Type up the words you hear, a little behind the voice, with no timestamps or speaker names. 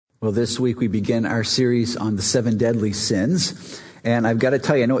Well, this week we begin our series on the 7 deadly sins. And I've got to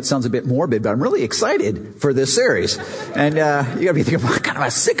tell you, I know it sounds a bit morbid, but I'm really excited for this series. And you got to be thinking, what kind of a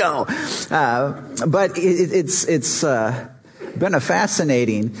sicko? But it's been a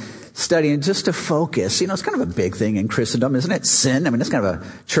fascinating study, and just to focus, it's kind of a big thing in Christendom, isn't it? Sin. I mean, it's kind of a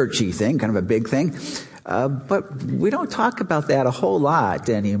churchy thing, kind of a big thing. But we don't talk about that a whole lot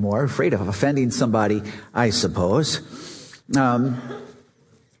anymore. Afraid of offending somebody, I suppose.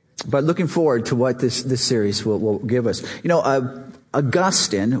 But looking forward to what this series will give us.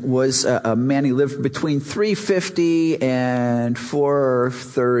 Augustine was a man who lived between 350 and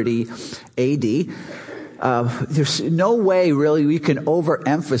 430 AD. There's no way really we can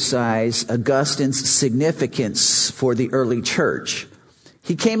overemphasize Augustine's significance for the early church.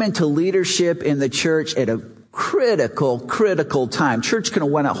 He came into leadership in the church at a critical time. Church could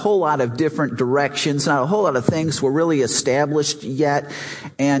have went a whole lot of different directions. Not a whole lot of things were really established yet.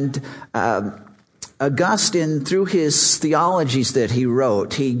 And Augustine, through his theologies that he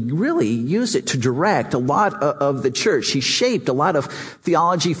wrote, he really used it to direct a lot of the church. He shaped a lot of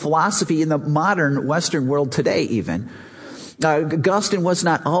theology, philosophy in the modern Western world today even. Augustine was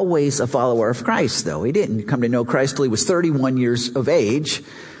not always a follower of Christ, though. He didn't come to know Christ till he was 31 years of age.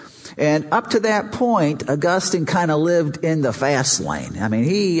 And up to that point, Augustine kind of lived in the fast lane. I mean,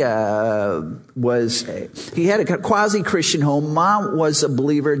 he had a quasi-Christian home. Mom was a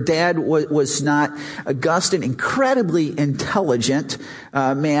believer. Dad was not. Augustine, incredibly intelligent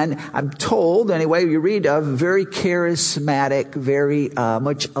man. I'm told, anyway, you read of very charismatic, very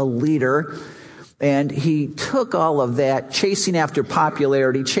much a leader. And he took all of that, chasing after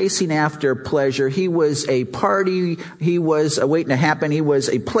popularity, chasing after pleasure. He was a party. He was waiting to happen. He was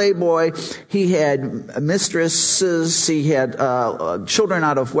a playboy. He had mistresses. He had children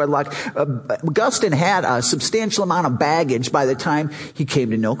out of wedlock. Augustine had a substantial amount of baggage by the time he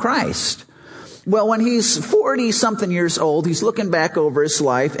came to know Christ. Well, when he's 40-something years old, he's looking back over his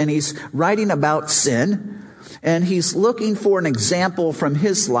life and he's writing about sin. And he's looking for an example from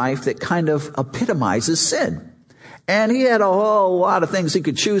his life that kind of epitomizes sin. And he had a whole lot of things he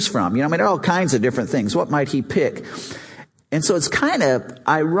could choose from. There are all kinds of different things. What might he pick? And so it's kind of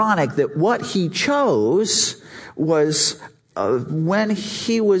ironic that what he chose was when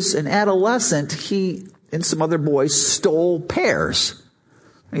he was an adolescent, he and some other boys stole pears.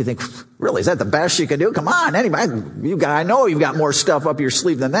 And you think, really, is that the best you can do? Come on, anyway, I know you've got more stuff up your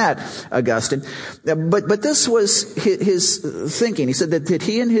sleeve than that, Augustine. But this was his thinking. He said that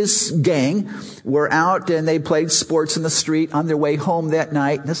he and his gang were out and they played sports in the street on their way home that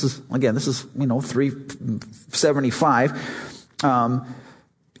night. This is 375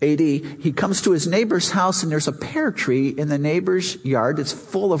 AD. He comes to his neighbor's house and there's a pear tree in the neighbor's yard that's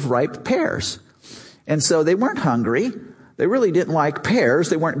full of ripe pears. And so they weren't hungry. They really didn't like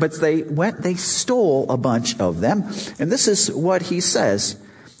pears. But they stole a bunch of them. And this is what he says.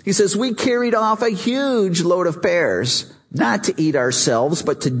 He says, "We carried off a huge load of pears, not to eat ourselves,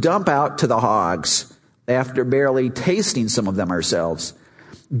 but to dump out to the hogs, after barely tasting some of them ourselves.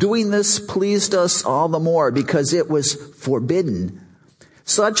 Doing this pleased us all the more because it was forbidden.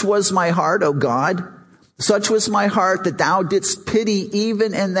 Such was my heart, O God. Such was my heart that thou didst pity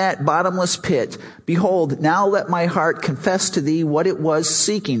even in that bottomless pit. Behold, now let my heart confess to thee what it was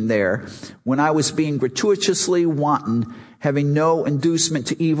seeking there when I was being gratuitously wanton, having no inducement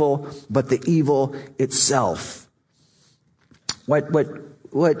to evil, but the evil itself." What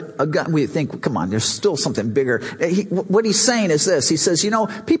we think, come on, there's still something bigger. What he's saying is this. He says,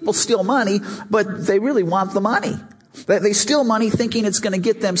 people steal money, but they really want the money. They steal money thinking it's going to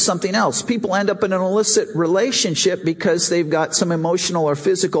get them something else. People end up in an illicit relationship because they've got some emotional or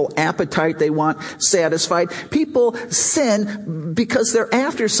physical appetite they want satisfied. People sin because they're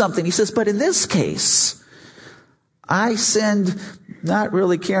after something. He says, but in this case, I sinned not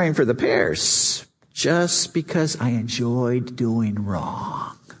really caring for the pears, just because I enjoyed doing wrong.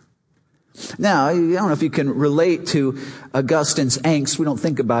 Now, I don't know if you can relate to Augustine's angst. We don't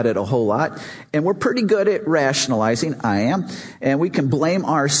think about it a whole lot. And we're pretty good at rationalizing. I am. And we can blame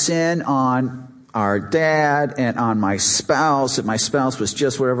our sin on our dad and on my spouse. If my spouse was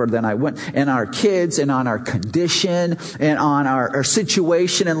just wherever, then I went. And our kids and on our condition and on our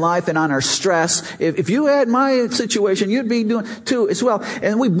situation in life and on our stress. If you had my situation, you'd be doing too as well.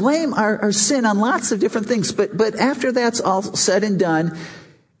 And we blame our sin on lots of different things. But after that's all said and done,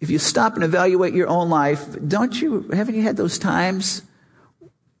 if you stop and evaluate your own life, haven't you had those times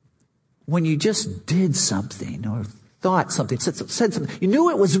when you just did something or thought something, said something, you knew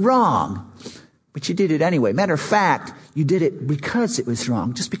it was wrong, but you did it anyway. Matter of fact, you did it because it was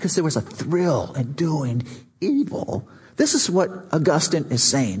wrong, just because there was a thrill in doing evil. This is what Augustine is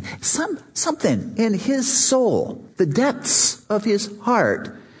saying. Something in his soul, the depths of his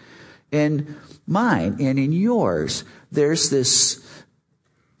heart, in mine and in yours, there's this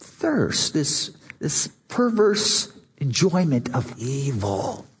thirst, this perverse enjoyment of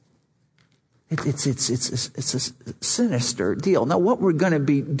evil. It's a sinister deal. Now, what we're going to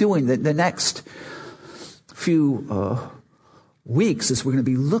be doing the next few weeks is we're going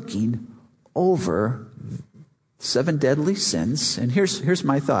to be looking over 7 deadly sins. And here's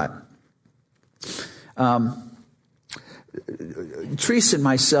my thought. Teresa and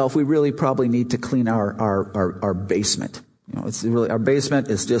myself, we really probably need to clean our basement. It's really, our basement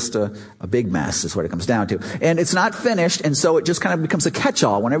is just a big mess is what it comes down to. And it's not finished, and so it just kind of becomes a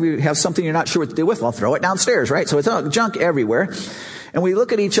catch-all. Whenever you have something you're not sure what to do with, well, throw it downstairs, right? So it's junk everywhere. And we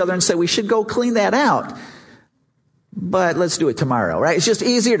look at each other and say, we should go clean that out. But let's do it tomorrow, right? It's just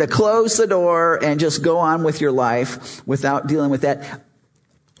easier to close the door and just go on with your life without dealing with that.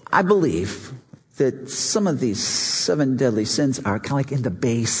 I believe that some of these 7 deadly sins are kind of like in the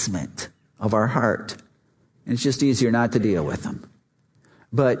basement of our heart. And it's just easier not to deal with them.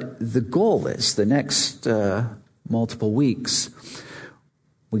 But the goal is the next multiple weeks,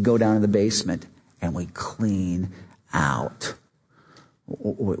 we go down in the basement and we clean out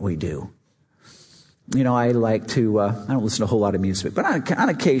what we do. I like to, I don't listen to a whole lot of music, but on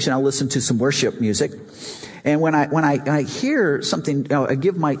occasion I'll listen to some worship music. And when I hear something, I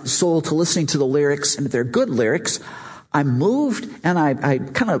give my soul to listening to the lyrics, and if they're good lyrics, I'm moved and I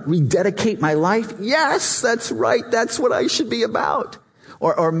kind of rededicate my life. Yes, that's right. That's what I should be about.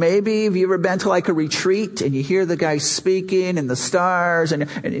 Or maybe have you ever been to like a retreat and you hear the guy speaking and the stars and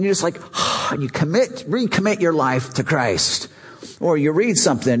you're just like, and you recommit your life to Christ. Or you read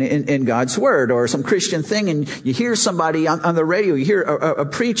something in God's Word or some Christian thing and you hear somebody on the radio, you hear a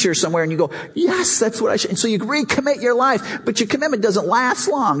preacher somewhere and you go, yes, that's what I should. And so you recommit your life, but your commitment doesn't last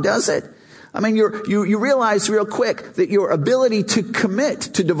long, does it? I mean, you realize real quick that your ability to commit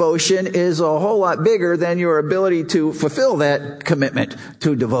to devotion is a whole lot bigger than your ability to fulfill that commitment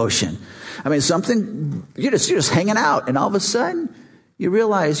to devotion. I mean, you're just hanging out, and all of a sudden you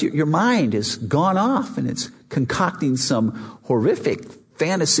realize your mind has gone off and it's concocting some horrific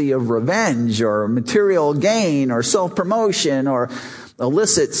fantasy of revenge or material gain or self-promotion or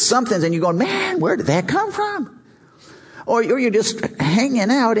illicit something, and you're going, man, where did that come from? Or you're just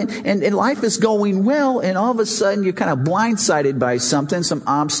hanging out and life is going well, and all of a sudden you're kind of blindsided by something, some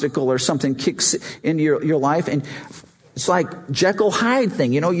obstacle or something kicks into your life, and it's like Jekyll Hyde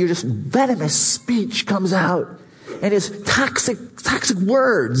thing, you're just venomous speech comes out, and it's toxic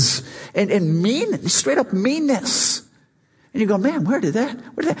words and mean, straight up meanness. And you go, man, where did that?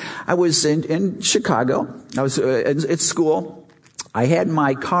 I was in Chicago. I was at school. I had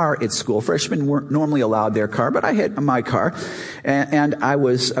my car at school. Freshmen weren't normally allowed their car, but I had my car. And I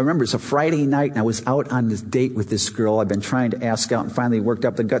remember it's a Friday night, and I was out on this date with this girl I've been trying to ask out, and finally worked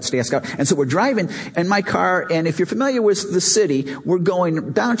up the guts to ask out. And so we're driving in my car, and if you're familiar with the city, we're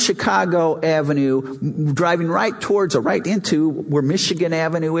going down Chicago Avenue, driving right into where Michigan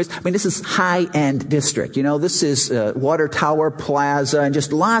Avenue is. I mean, this is high-end district. This is Water Tower Plaza, and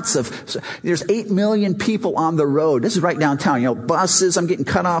just there's 8 million people on the road. This is right downtown, buses I'm getting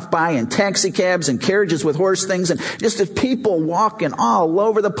cut off by, and taxi cabs and carriages with horse things, and just people walking all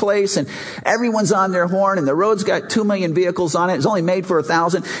over the place, and everyone's on their horn, and the road's got 2 million vehicles on it. It's only made for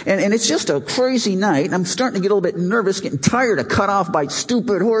 1,000, and it's just a crazy night. And I'm starting to get a little bit nervous, getting tired of cut off by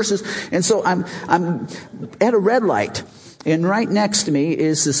stupid horses. And so I'm at a red light, and right next to me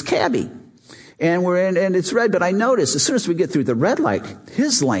is this cabbie. And and it's red, but I notice as soon as we get through the red light,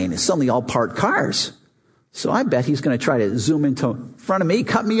 his lane is suddenly all parked cars. So I bet he's going to try to zoom into front of me,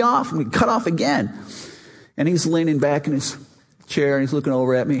 cut me off, and we cut off again. And he's leaning back in his chair, and he's looking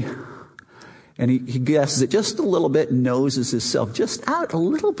over at me. And he guesses it just a little bit and noses himself just out a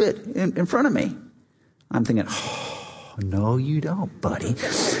little bit in front of me. I'm thinking, oh, no, you don't, buddy.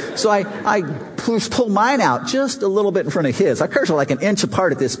 So I pull mine out just a little bit in front of his. Our cars are like an inch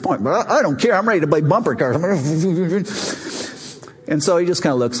apart at this point, but I don't care. I'm ready to play bumper cars. And so he just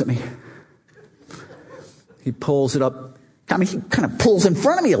kind of looks at me. He pulls it up. I mean, he kind of pulls in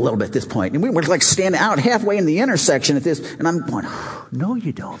front of me a little bit at this point. And we were like standing out halfway in the intersection at this. And I'm going, oh, no,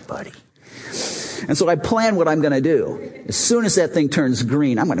 you don't, buddy. And so I plan what I'm going to do. As soon as that thing turns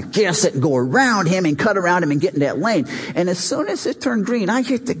green, I'm going to gas it and go around him and cut around him and get in that lane. And as soon as it turned green, I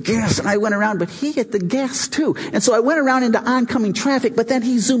hit the gas and I went around, but he hit the gas too. And so I went around into oncoming traffic, but then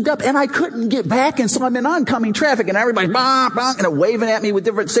he zoomed up and I couldn't get back. And so I'm in oncoming traffic and everybody's bonk, bonk, and waving at me with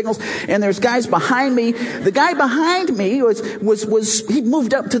different signals. And there's guys behind me. The guy behind me he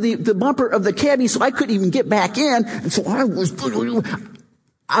moved up to the bumper of the caddy, so I couldn't even get back in. And so I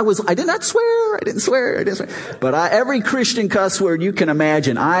did not swear. I didn't swear. But every Christian cuss word you can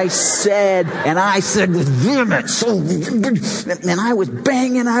imagine, I said with vehemence. And I was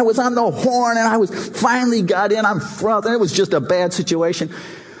banging, I was on the horn, and I was finally got in. I'm front. It was just a bad situation.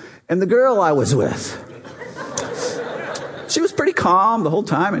 And the girl I was with, she was pretty calm the whole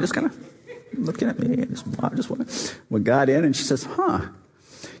time and just kind of looking at me. We got in and she says,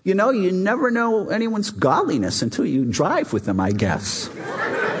 you know, you never know anyone's godliness until you drive with them, I guess.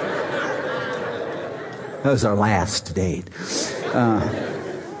 That was our last date.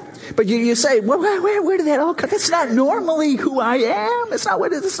 But you say, well, where did that all come? That's not normally who I am. Where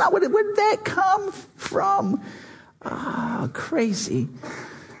did that come from? Crazy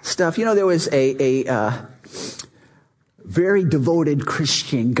stuff. You know, there was a very devoted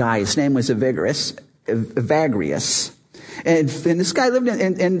Christian guy. His name was Evagrius. And this guy lived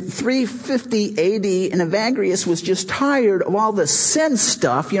in 350 AD, and Evagrius was just tired of all the sin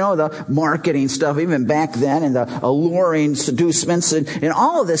stuff, you know, the marketing stuff, even back then, and the alluring seducements and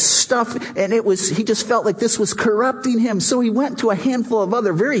all of this stuff. And he just felt like this was corrupting him. So he went to a handful of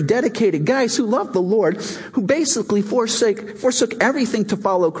other very dedicated guys who loved the Lord, who basically forsook everything to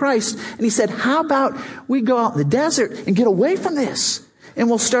follow Christ. And he said, how about we go out in the desert and get away from this? And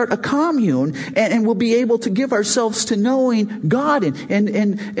we'll start a commune, and we'll be able to give ourselves to knowing God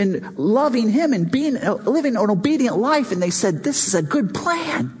and loving Him and living an obedient life. And they said, this is a good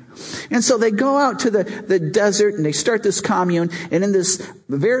plan. And so they go out to the desert and they start this commune. And in this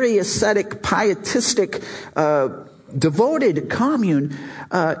very ascetic, pietistic, devoted commune,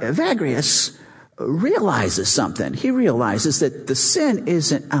 Evagrius realizes something. He realizes that the sin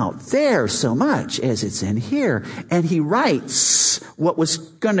isn't out there so much as it's in here. And he writes what was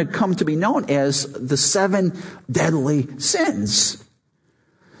going to come to be known as the 7 deadly sins.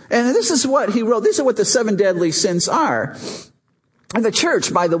 And this is what he wrote. These are what the 7 deadly sins are. And the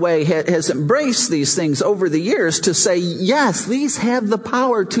church, by the way, has embraced these things over the years to say, yes, these have the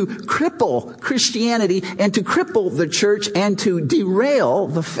power to cripple Christianity and to cripple the church and to derail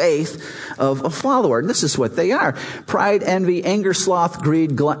the faith of a follower. And this is what they are. Pride, envy, anger, sloth,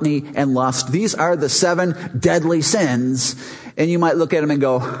 greed, gluttony, and lust. These are the 7 deadly sins. And you might look at them and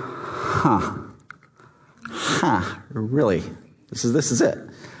go, really? This is it.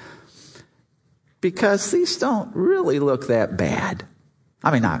 Because these don't really look that bad.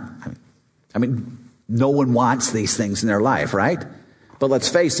 I mean, no one wants these things in their life, right? But let's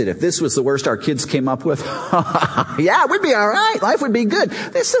face it, if this was the worst our kids came up with, yeah, we'd be all right. Life would be good.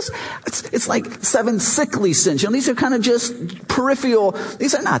 It's like 7 sickly sins. You know, these are kind of just peripheral.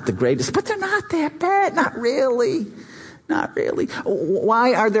 These are not the greatest, but they're not that bad. Not really. Not really.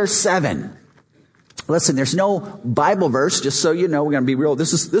 Why are there 7? Listen, there's no Bible verse, just so you know, we're going to be real.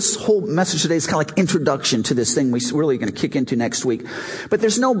 This whole message today is kind of like introduction to this thing we're really going to kick into next week. But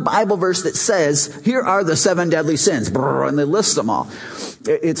there's no Bible verse that says, here are the 7 deadly sins, and they list them all.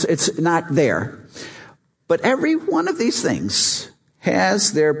 It's not there. But every one of these things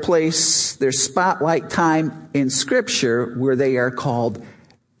has their place, their spotlight time in Scripture where they are called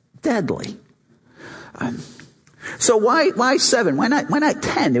deadly. So why 7? Why not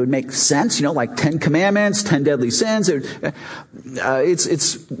 10? It would make sense, you know, like 10 commandments, 10 deadly sins. We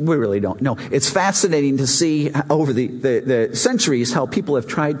really don't know. It's fascinating to see over the centuries how people have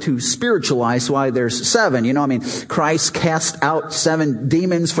tried to spiritualize why there's 7. You know, I mean, Christ cast out 7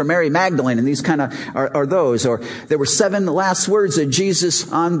 demons for Mary Magdalene, and these kind of are those. Or there were 7 last words of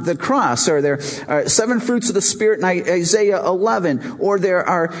Jesus on the cross. Or there are 7 fruits of the Spirit in Isaiah 11. Or there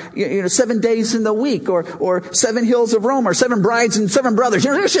are 7 days in the week. Or 7 hills of Rome, or 7 brides and 7 brothers. You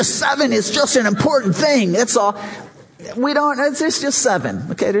know, there's just 7. It's just an important thing. That's all. There's just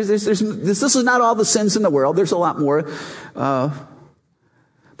 7. Okay, this is not all the sins in the world. There's a lot more. But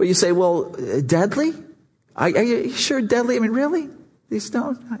you say, well, deadly? Are you sure deadly? I mean, really? These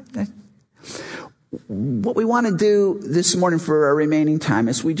don't? What we want to do this morning for our remaining time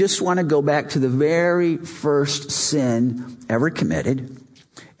is we just want to go back to the very first sin ever committed,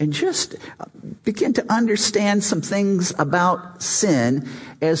 and just begin to understand some things about sin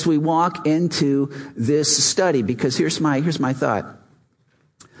as we walk into this study. Because here's my thought.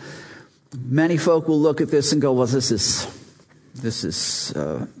 Many folk will look at this and go, well, this is This is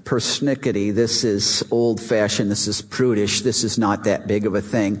persnickety. This is old-fashioned. This is prudish. This is not that big of a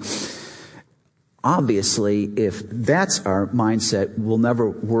thing. Obviously, if that's our mindset, we'll never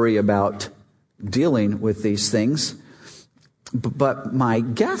worry about dealing with these things. But my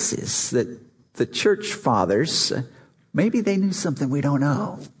guess is that the church fathers, maybe they knew something we don't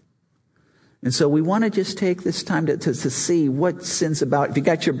know. And so we want to just take this time to see what sin's about. If you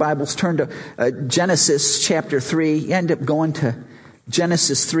got your Bibles, turn to Genesis chapter 3. You end up going to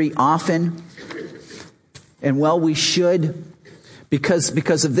Genesis 3 often. And well, we should,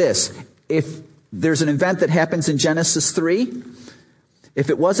 because of this. If there's an event that happens in Genesis 3,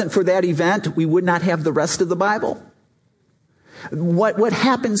 if it wasn't for that event, we would not have the rest of the Bible. What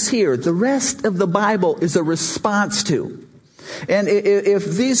happens here, the rest of the Bible is a response to. And if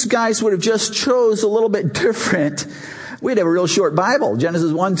these guys would have just chose a little bit different, we'd have a real short Bible.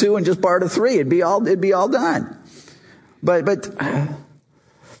 Genesis 1, 2, and just part of 3. It'd be all done. But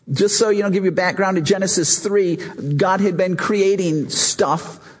just so you know, give you background to Genesis 3, God had been creating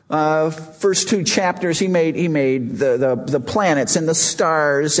stuff. First 2 chapters, he made the planets and the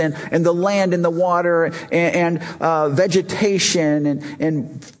stars and the land and the water and vegetation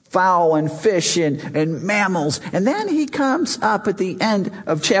and fowl and fish and mammals. And then he comes up at the end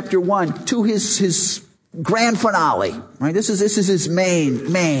of chapter 1 to his grand finale. Right? This is his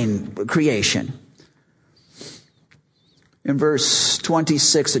main creation. In verse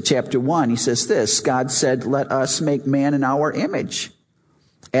 26 of chapter 1, he says this: God said, "Let us make man in our image,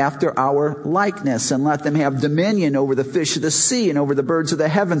 after our likeness, and let them have dominion over the fish of the sea, and over the birds of the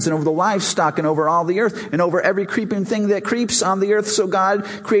heavens, and over the livestock, and over all the earth, and over every creeping thing that creeps on the earth." So God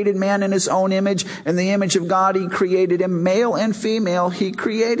created man in his own image. In the image of God, he created him. Male and female, he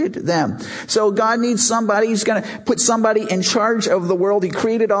created them. So God needs somebody. He's going to put somebody in charge of the world. He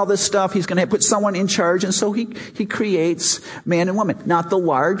created all this stuff. He's going to put someone in charge. And so he creates man and woman. Not the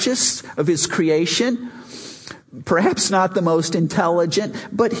largest of his creation, perhaps not the most intelligent,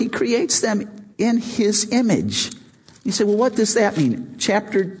 but he creates them in his image. You say, well, what does that mean?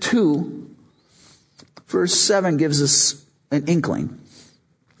 Chapter 2, verse 7 gives us an inkling.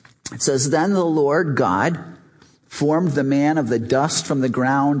 It says, "Then the Lord God formed the man of the dust from the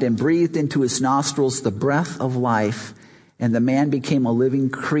ground and breathed into his nostrils the breath of life, and the man became a living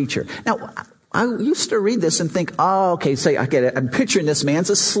creature." Now, I used to read this and think, oh, okay, say, I get it. I'm picturing this man's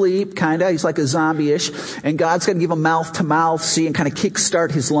asleep, kind of. He's like a zombie-ish. And God's going to give him mouth-to-mouth, see, and kind of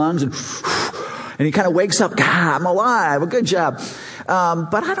kickstart his lungs. And he kind of wakes up, I'm alive. Well, good job.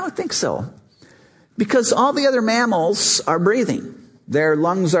 But I don't think so. Because all the other mammals are breathing. Their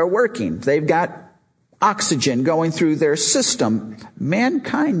lungs are working. They've got oxygen going through their system.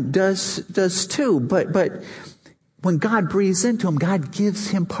 Mankind does too. But when God breathes into him, God gives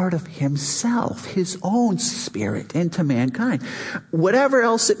him part of himself, his own spirit, into mankind. Whatever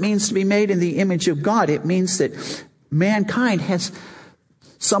else it means to be made in the image of God, it means that mankind has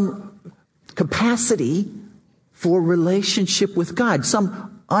some capacity for relationship with God,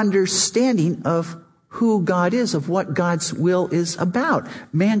 some understanding of who God is, of what God's will is about.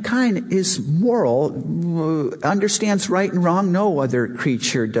 Mankind is moral, understands right and wrong. No other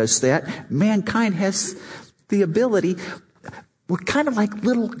creature does that. Mankind has the ability. We're kind of like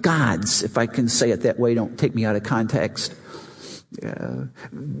little gods, if I can say it that way. Don't take me out of context.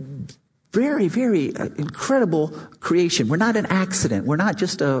 Very, very incredible creation. We're not an accident. We're not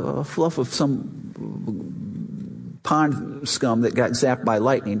just a fluff of some pond scum that got zapped by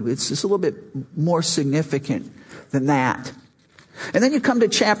lightning. It's just a little bit more significant than that. And then you come to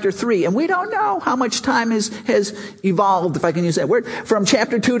chapter 3, and we don't know how much time has evolved, if I can use that word. From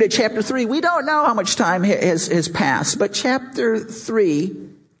chapter 2 to chapter 3, we don't know how much time has passed. But chapter 3,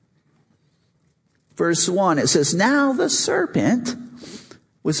 verse 1, it says, "Now the serpent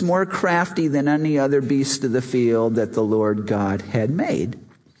was more crafty than any other beast of the field that the Lord God had made.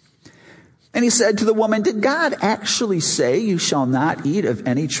 And he said to the woman, 'Did God actually say you shall not eat of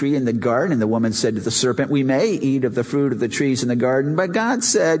any tree in the garden?' And the woman said to the serpent, 'We may eat of the fruit of the trees in the garden, but God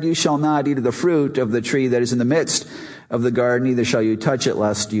said you shall not eat of the fruit of the tree that is in the midst of the garden, neither shall you touch it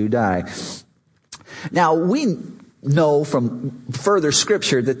lest you die.'" Now we know from further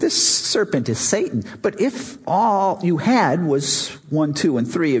scripture that this serpent is Satan. But if all you had was 1, 2, and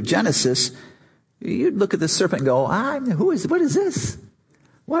 3 of Genesis, you'd look at the serpent and go, what is this?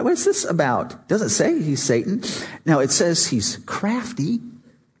 What's this about? Doesn't say he's Satan. Now it says he's crafty,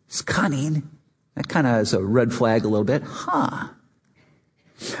 he's cunning. That kind of is a red flag a little bit.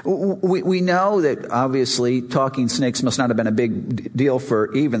 We know that obviously talking snakes must not have been a big deal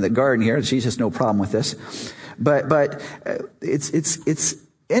for Eve in the garden here. She's just no problem with this. But it's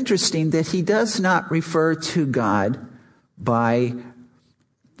interesting that he does not refer to God by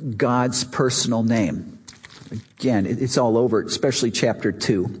God's personal name. Again, it's all over, especially chapter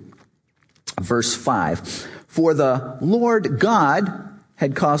 2, verse 5. For the Lord God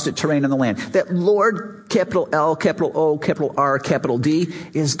had caused it to rain on the land. That Lord, capital L, capital O, capital R, capital D,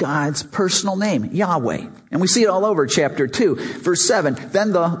 is God's personal name, Yahweh. And we see it all over chapter 2. Verse 7,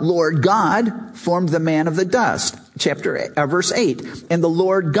 then the Lord God formed the man of the dust. Verse 8, and the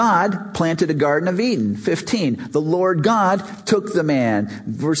Lord God planted a garden of Eden. 15, the Lord God took the man.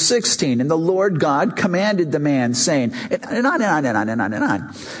 Verse 16, and the Lord God commanded the man, saying, and on and on and on and on and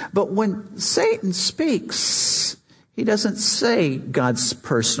on. But when Satan speaks, he doesn't say God's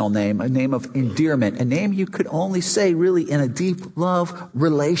personal name, a name of endearment, a name you could only say really in a deep love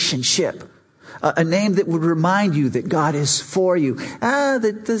relationship. A name that would remind you that God is for you.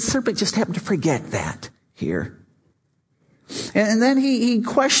 The serpent just happened to forget that here. And then he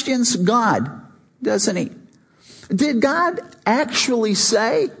questions God, doesn't he? Did God actually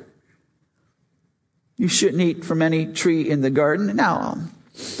say, you shouldn't eat from any tree in the garden? No.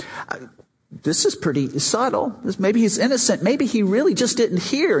 This is pretty subtle. Maybe he's innocent. Maybe he really just didn't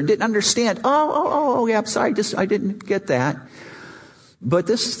hear and didn't understand. Oh, yeah, I'm sorry. I didn't get that. But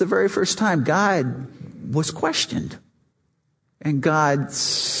this is the very first time God was questioned. And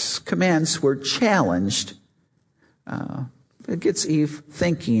God's commands were challenged. It gets Eve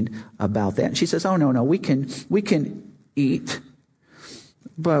thinking about that. And she says, oh, no, we can eat,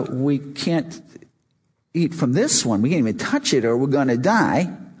 but we can't eat from this one. We can't even touch it or we're going to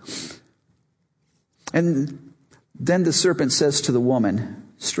die. And then the serpent says to the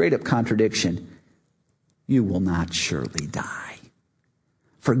woman, straight up contradiction, you will not surely die.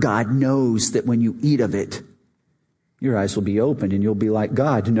 For God knows that when you eat of it, your eyes will be opened and you'll be like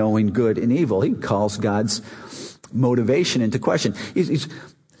God, knowing good and evil. He calls God's motivation into question. He's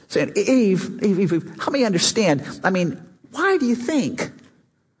saying, Eve, help me understand. Why do you think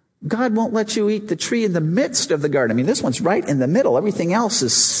God won't let you eat the tree in the midst of the garden? This one's right in the middle. Everything else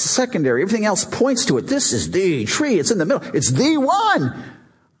is secondary. Everything else points to it. This is the tree. It's in the middle. It's the one.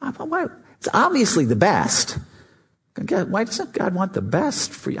 It's obviously the best. Why doesn't God want the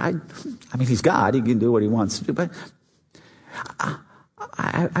best for you? He's God. He can do what he wants to do. But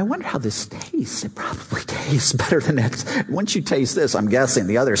I wonder how this tastes. It probably tastes better than that. Once you taste this, I'm guessing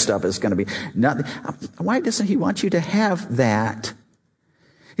the other stuff is going to be nothing. Why doesn't he want you to have that?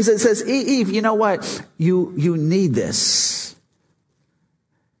 He says, Eve, you know what? You need this.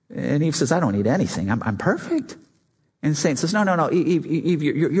 And Eve says, I don't need anything. I'm perfect. And Satan says, no, Eve,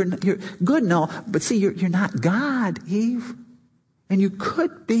 you're good, no. But see, you're not God, Eve. And you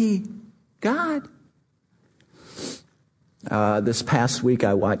could be God. This past week,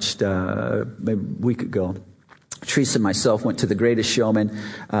 I watched, maybe a week ago, Teresa and myself went to The Greatest Showman,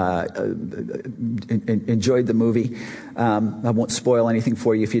 enjoyed the movie. I won't spoil anything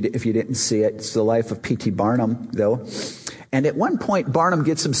for you if you didn't see it. It's the life of P.T. Barnum, though. And at one point, Barnum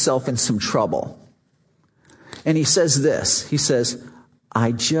gets himself in some trouble. And he says this. He says,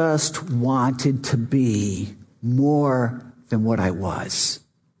 I just wanted to be more than what I was.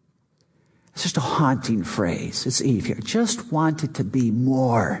 It's just a haunting phrase. It's Eve here. Just wanted to be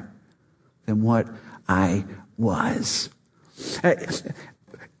more than what I was.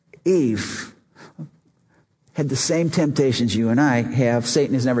 Eve had the same temptations you and I have.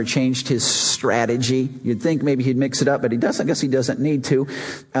 Satan has never changed his strategy. You'd think maybe he'd mix it up, but he doesn't. I guess he doesn't need to,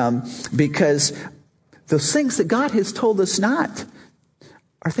 because those things that God has told us not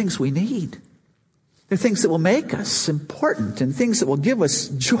are things we need. They're things that will make us important, and things that will give us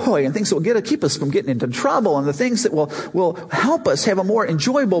joy, and things that will keep us from getting into trouble, and the things that will help us have a more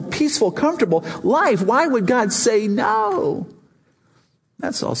enjoyable, peaceful, comfortable life. Why would God say no?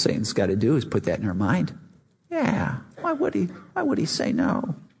 That's all Satan's got to do, is put that in our mind. Yeah, why would he say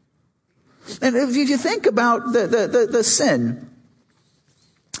no? And if you think about the sin,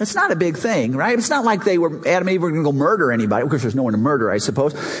 it's not a big thing, right? It's not like Adam and Eve were going to go murder anybody. Of course, there's no one to murder, I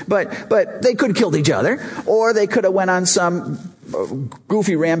suppose. But they could have killed each other, or they could have went on some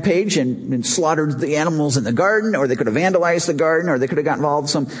goofy rampage and slaughtered the animals in the garden, or they could have vandalized the garden, or they could have got involved in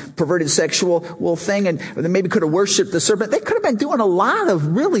some perverted sexual thing, and they maybe could have worshipped the serpent. They could have been doing a lot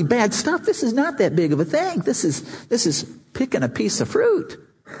of really bad stuff. This is not that big of a thing. This is picking a piece of fruit.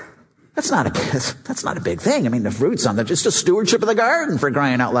 That's not a big thing. The fruit's on just a stewardship of the garden, for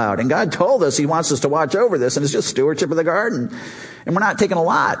crying out loud. And God told us he wants us to watch over this, and it's just stewardship of the garden. And we're not taking a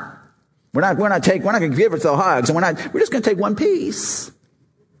lot. We're not going to give it the hugs, and we're just going to take one piece.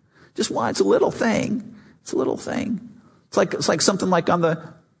 Just one. It's a little thing. It's a little thing. It's like something like on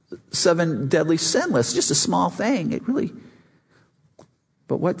the 7 deadly sin list. Just a small thing.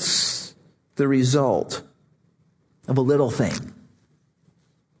 But what's the result? of a little thing.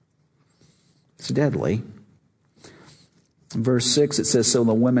 It's deadly. In verse 6, it says, so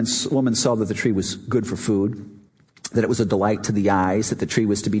the woman saw that the tree was good for food, that it was a delight to the eyes, that the tree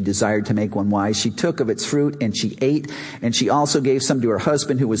was to be desired to make one wise. She took of its fruit and she ate, and she also gave some to her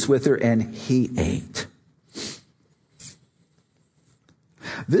husband who was with her, and he ate.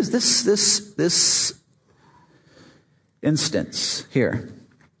 This instance here,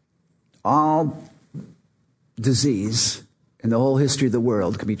 all disease in the whole history of the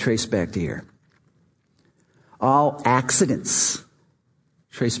world can be traced back to here. All accidents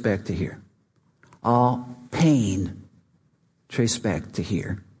traced back to here. All pain traced back to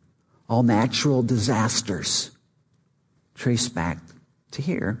here. All natural disasters traced back to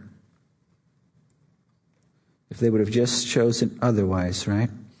here. If they would have just chosen otherwise, right?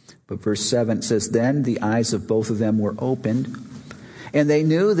 But verse 7 says, then the eyes of both of them were opened, and they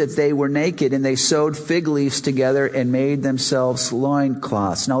knew that they were naked, and they sewed fig leaves together and made themselves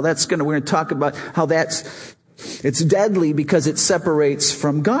loincloths. Now we're going to talk about how it's deadly because it separates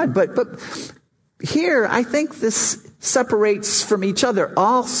from God. But here, I think this separates from each other.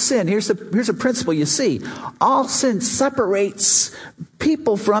 All sin, here's a principle you see. All sin separates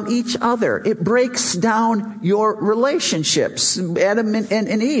people from each other. It breaks down your relationships. Adam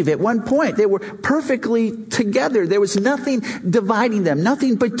and Eve, at one point, they were perfectly together. There was nothing dividing them,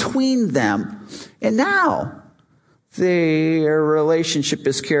 nothing between them. And now, their relationship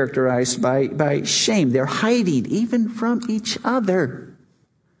is characterized by shame. They're hiding even from each other.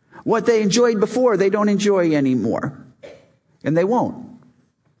 What they enjoyed before, they don't enjoy anymore. And they won't.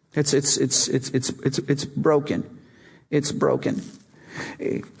 It's broken. It's broken.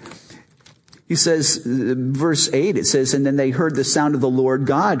 He says, verse 8, it says, and then they heard the sound of the Lord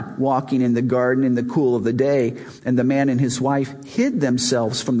God walking in the garden in the cool of the day. And the man and his wife hid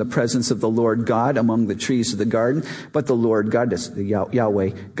themselves from the presence of the Lord God among the trees of the garden. But the Lord God, Yahweh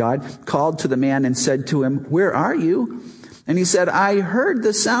God, called to the man and said to him, where are you? And he said, I heard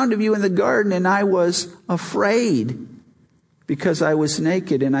the sound of you in the garden, and I was afraid because I was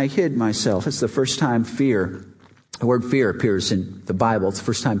naked and I hid myself. It's the first time the word fear appears in the Bible. It's the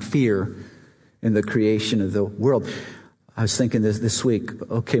first time fear in the creation of the world. I was thinking this week,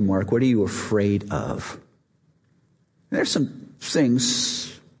 okay, Mark, what are you afraid of? And there's some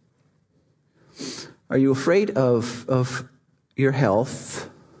things. Are you afraid of your health?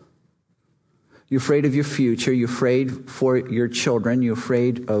 You're afraid of your future. You're afraid for your children. You're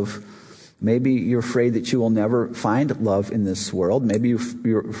afraid maybe you're afraid that you will never find love in this world. Maybe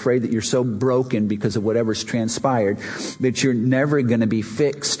you're afraid that you're so broken because of whatever's transpired that you're never going to be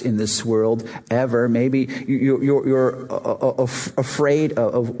fixed in this world ever. Maybe you're afraid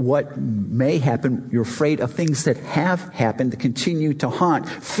of what may happen. You're afraid of things that have happened that continue to haunt.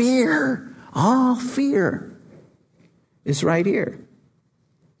 Fear, all fear is right here.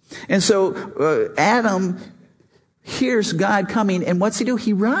 And so Adam hears God coming, and what's he do?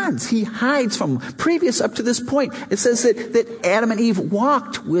 He runs. He hides from him. Previous up to this point, it says that Adam and Eve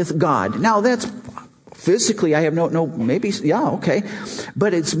walked with God. Now that's physically, I have no, maybe, yeah, okay.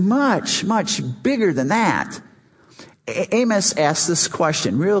 But it's much, much bigger than that. Amos asks this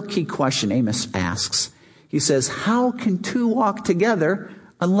question, real key question Amos asks. He says, how can two walk together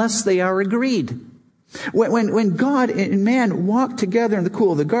unless they are agreed? When God and man walked together in the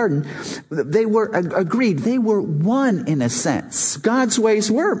cool of the garden, they were agreed. They were one in a sense. God's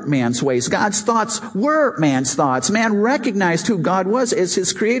ways were man's ways. God's thoughts were man's thoughts. Man recognized who God was as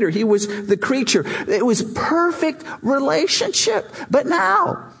his creator. He was the creature. It was perfect relationship. But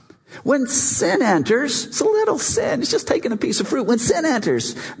now, when sin enters, it's a little sin. It's just taking a piece of fruit. When sin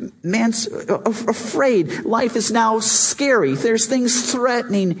enters, man's afraid. Life is now scary. There's things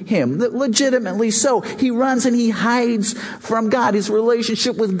threatening him, legitimately so. He runs and he hides from God. His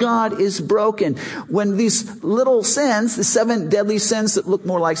relationship with God is broken. When these little sins, the 7 deadly sins that look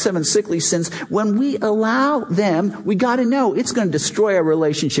more like 7 sickly sins, when we allow them, we got to know it's going to destroy our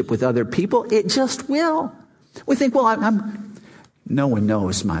relationship with other people. It just will. We think, well, no one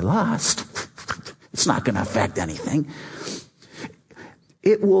knows my lust. It's not going to affect anything.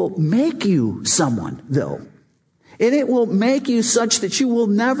 It will make you someone, though. And it will make you such that you will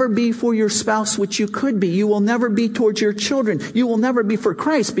never be for your spouse, which you could be. You will never be towards your children. You will never be for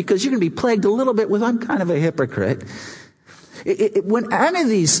Christ because you're going to be plagued a little bit with, I'm kind of a hypocrite. When any of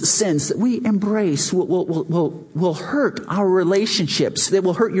these sins that we embrace will hurt our relationships. They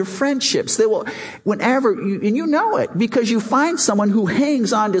will hurt your friendships. They will, and you know it, because you find someone who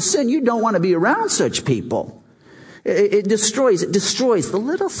hangs on to sin. You don't want to be around such people. It destroys. The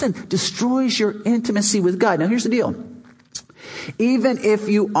little sin destroys your intimacy with God. Now here's the deal. Even if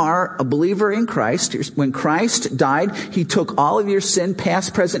you are a believer in Christ, when Christ died, he took all of your sin,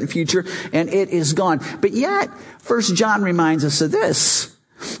 past, present, and future, and it is gone. But yet, 1 John reminds us of this,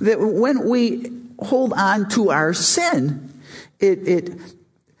 that when we hold on to our sin, it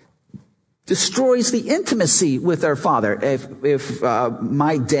destroys the intimacy with our Father. If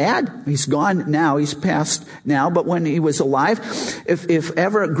my dad, he's gone now, he's passed now, but when he was alive, if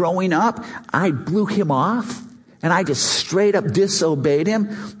ever growing up, I blew him off and I just straight up disobeyed him,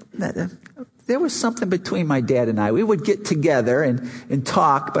 there was something between my dad and I. We would get together and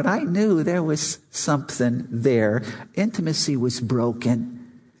talk, but I knew there was something there. Intimacy was broken.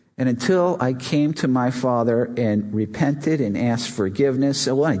 And until I came to my Father and repented and asked forgiveness,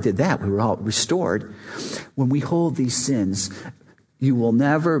 well, when I did that, we were all restored. When we hold these sins, you will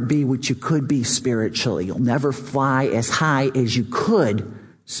never be what you could be spiritually. You'll never fly as high as you could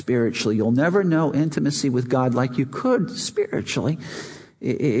spiritually. You'll never know intimacy with God like you could spiritually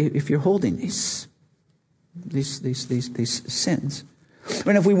if you're holding these sins.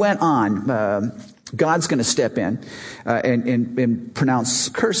 And if we went on, God's going to step in and pronounce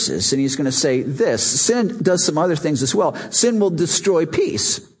curses. And he's going to say this. Sin does some other things as well. Sin will destroy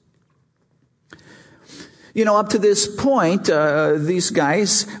peace. You know, up to this point, these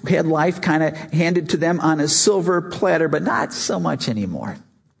guys had life kind of handed to them on a silver platter, but not so much anymore.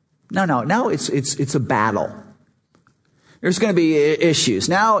 No. Now it's a battle. There's going to be issues.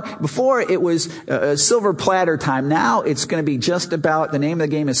 Now, before it was a silver platter time. Now it's going to be just about, the name of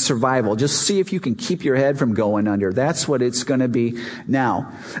the game is survival. Just see if you can keep your head from going under. That's what it's going to be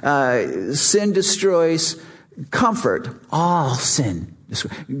now. Sin destroys comfort. All sin.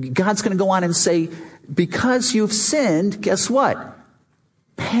 God's going to go on and say, because you've sinned, guess what?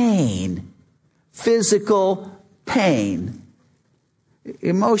 Pain. Physical pain.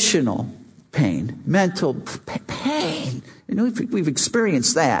 Emotional pain. Mental pain. You know, we've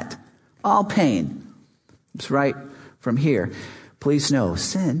experienced that. All pain. It's right from here. Please know,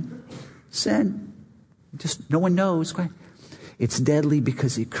 sin, just no one knows. It's deadly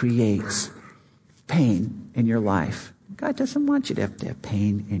because it creates pain in your life. God doesn't want you to have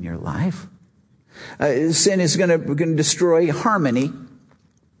pain in your life. Sin is going to destroy harmony.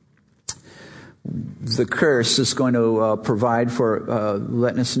 The curse is going to provide for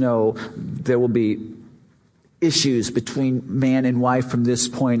letting us know there will be issues between man and wife from this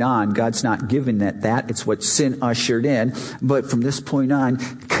point on. God's not giving that. It's what sin ushered in. But from this point on,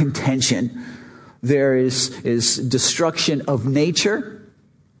 contention. There is destruction of nature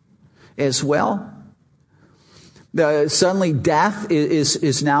as well. Suddenly death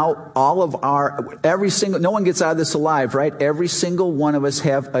is now all of no one gets out of this alive, right? Every single one of us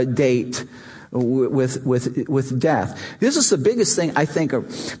have a date with death. This is the biggest thing I think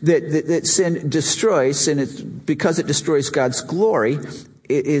that sin destroys, and it's because it destroys God's glory.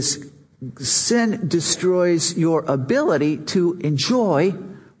 Sin destroys your ability to enjoy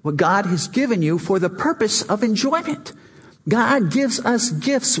what God has given you for the purpose of enjoyment. God gives us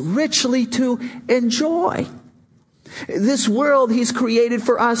gifts richly to enjoy. This world He's created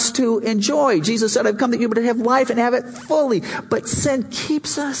for us to enjoy. Jesus said, I've come that you would have life and have it fully. But sin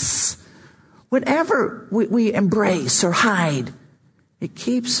keeps us. Whenever we embrace or hide, it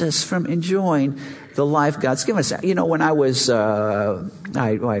keeps us from enjoying the life God's given us. You know, when I was,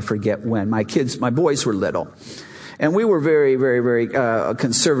 I forget when, my boys were little. And we were very, very, very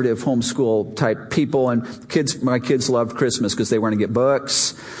conservative homeschool type people. And my kids loved Christmas because they were going to get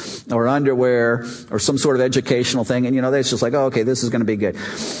books or underwear or some sort of educational thing. And, you know, they're just like, oh, okay, this is going to be good.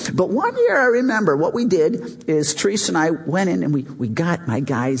 But one year I remember what we did is Teresa and I went in and we got my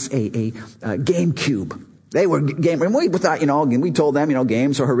guys a GameCube. They were game, and we thought, you know, we told them, you know,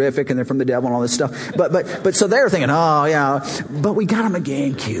 games are horrific and they're from the devil and all this stuff. But so they were thinking, oh yeah, but we got them a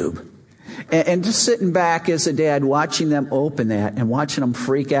GameCube. And just sitting back as a dad, watching them open that and watching them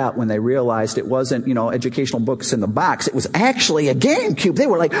freak out when they realized it wasn't, you know, educational books in the box. It was actually a GameCube. They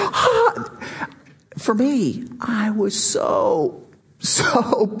were like, ah! For me, I was so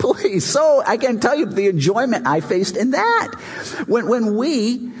pleased. So I can tell you the enjoyment I faced in that. When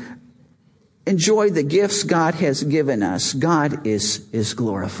we enjoy the gifts God has given us, God is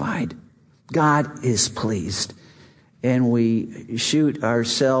glorified. God is pleased. And we shoot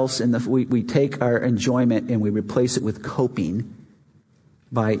ourselves we take our enjoyment and we replace it with coping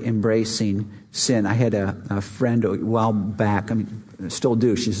by embracing sin. I had a friend a while back, I still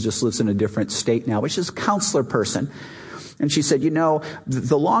do, she just lives in a different state now, but she's a counselor person. And she said, you know,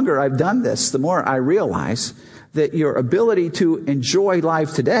 the longer I've done this, the more I realize that your ability to enjoy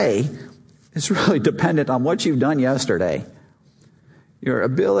life today is really dependent on what you've done yesterday. Your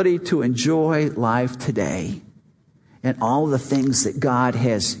ability to enjoy life today and all the things that God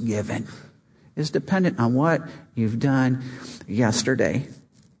has given is dependent on what you've done yesterday.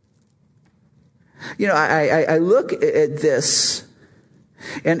 You know, I look at this,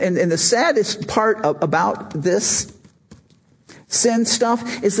 and the saddest part about this sin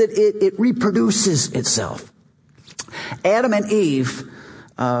stuff is that it reproduces itself. Adam and Eve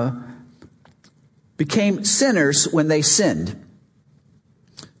became sinners when they sinned.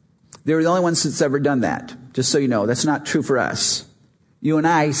 They were the only ones that's ever done that. Just so you know, that's not true for us. You and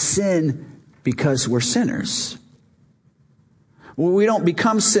I sin because we're sinners. We don't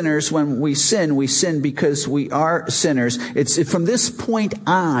become sinners when we sin. We sin because we are sinners. It's from this point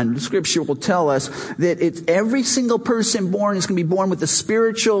on, Scripture will tell us that every single person born is going to be born with a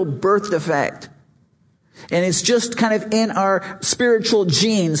spiritual birth defect. And it's just kind of in our spiritual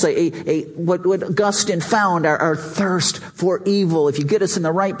genes, what Augustine found, our thirst for evil. If you get us in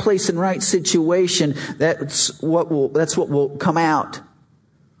the right place and right situation, that's what will come out.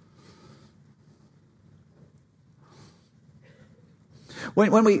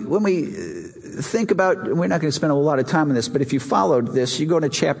 When we think about, we're not going to spend a lot of time on this, but if you followed this, you go to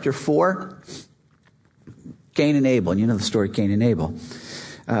chapter 4, Cain and Abel, and you know the story of Cain and Abel.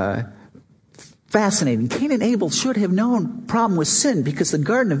 Fascinating. Cain and Abel should have known problem with sin because the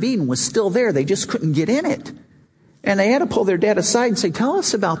Garden of Eden was still there. They just couldn't get in it. And they had to pull their dad aside and say, tell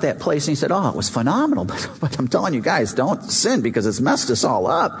us about that place. And he said, it was phenomenal. But I'm telling you guys, don't sin because it's messed us all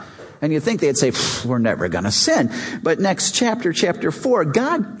up. And you think they'd say, we're never going to sin. But next chapter 4,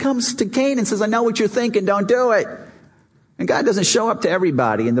 God comes to Cain and says, I know what you're thinking. Don't do it. And God doesn't show up to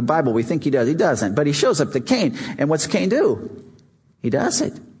everybody in the Bible. We think he does. He doesn't. But he shows up to Cain. And what's Cain do? He does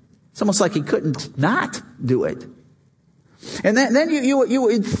it. It's almost like he couldn't not do it. And then you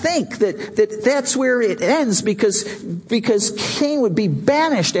would think that's where it ends because Cain would be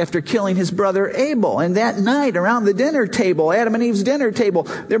banished after killing his brother Abel. And that night around the dinner table, Adam and Eve's dinner table,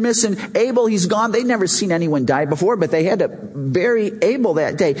 they're missing Abel. He's gone. They'd never seen anyone die before, but they had to bury Abel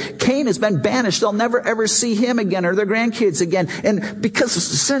that day. Cain has been banished. They'll never ever see him again or their grandkids again. And because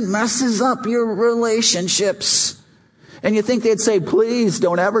sin messes up your relationships. And you think they'd say, please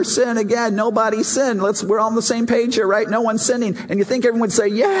don't ever sin again. Nobody sin. We're on the same page here, right? No one's sinning. And you think everyone would say,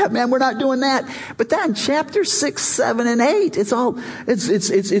 yeah, man, we're not doing that. But then chapter 6, 7, and 8,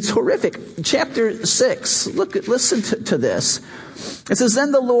 it's horrific. Chapter 6, listen to this. It says,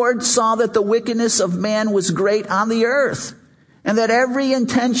 then the Lord saw that the wickedness of man was great on the earth, and that every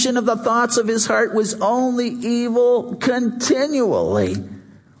intention of the thoughts of his heart was only evil continually.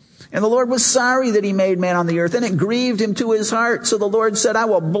 And the Lord was sorry that he made man on the earth, and it grieved him to his heart. So the Lord said, I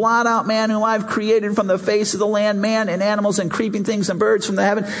will blot out man whom I've created from the face of the land, man and animals and creeping things and birds from the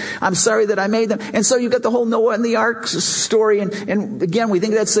heaven. I'm sorry that I made them. And so you got the whole Noah and the ark story. And again, we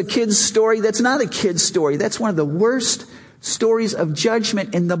think that's a kid's story. That's not a kid's story. That's one of the worst stories of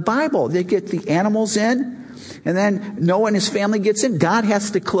judgment in the Bible. They get the animals in, and then Noah and his family gets in. God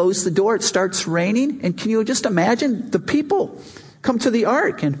has to close the door. It starts raining. And can you just imagine the people come to the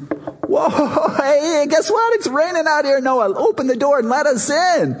ark and, whoa, hey, guess what? It's raining out here, Noah. Open the door and let us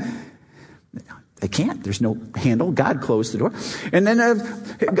in. They can't. There's no handle. God closed the door. And then,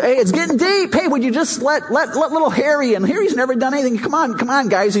 hey, it's getting deep. Hey, would you just let little Harry in? Harry's never done anything. Come on,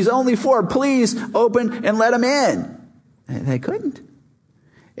 guys. He's only 4. Please open and let him in. And they couldn't.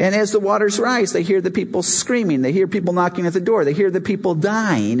 And as the waters rise, they hear the people screaming. They hear people knocking at the door. They hear the people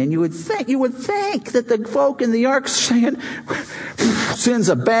dying. And you would think that the folk in the ark saying, sin's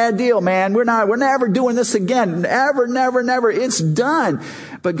a bad deal, man. We're never doing this again. Never. It's done.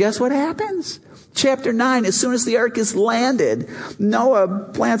 But guess what happens? Chapter 9, as soon as the ark is landed, Noah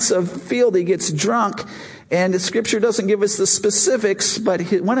plants a field. He gets drunk. And the scripture doesn't give us the specifics, but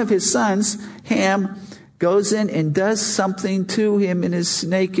one of his sons, Ham, goes in and does something to him in his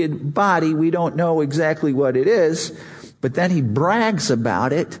naked body. We don't know exactly what it is, but then he brags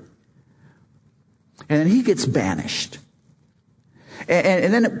about it, and then he gets banished.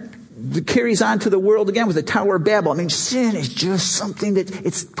 And then it carries on to the world again with the Tower of Babel. I mean, sin is just something that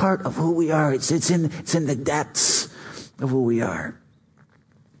it's part of who we are. It's in the depths of who we are.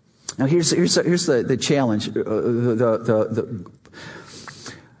 Now here's the challenge. The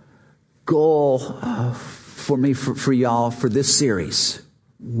goal for me, for y'all, for this series.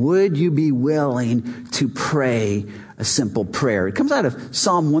 Would you be willing to pray a simple prayer? It comes out of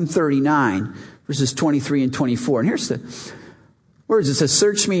Psalm 139, verses 23 and 24. And here's the words. It says,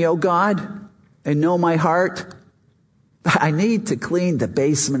 search me, O God, and know my heart. I need to clean the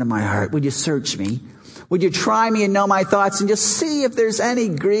basement of my heart. Would you search me? Would you try me and know my thoughts and just see if there's any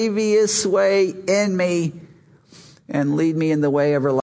grievous way in me, and lead me in the way everlasting?